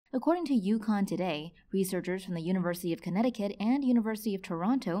According to UConn Today, researchers from the University of Connecticut and University of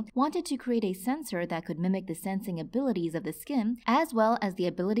Toronto wanted to create a sensor that could mimic the sensing abilities of the skin, as well as the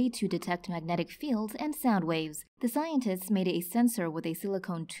ability to detect magnetic fields and sound waves. The scientists made a sensor with a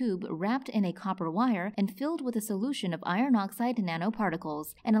silicone tube wrapped in a copper wire and filled with a solution of iron oxide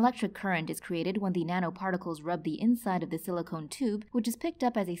nanoparticles. An electric current is created when the nanoparticles rub the inside of the silicone tube, which is picked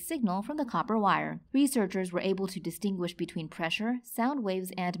up as a signal from the copper wire. Researchers were able to distinguish between pressure, sound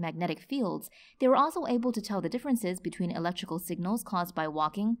waves, and magnetic fields. They were also able to tell the differences between electrical signals caused by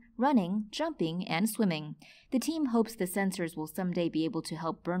walking, running, jumping, and swimming. The team hopes the sensors will someday be able to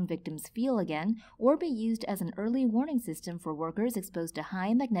help burn victims feel again or be used as an early warning system for workers exposed to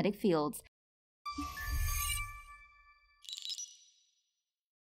high magnetic fields.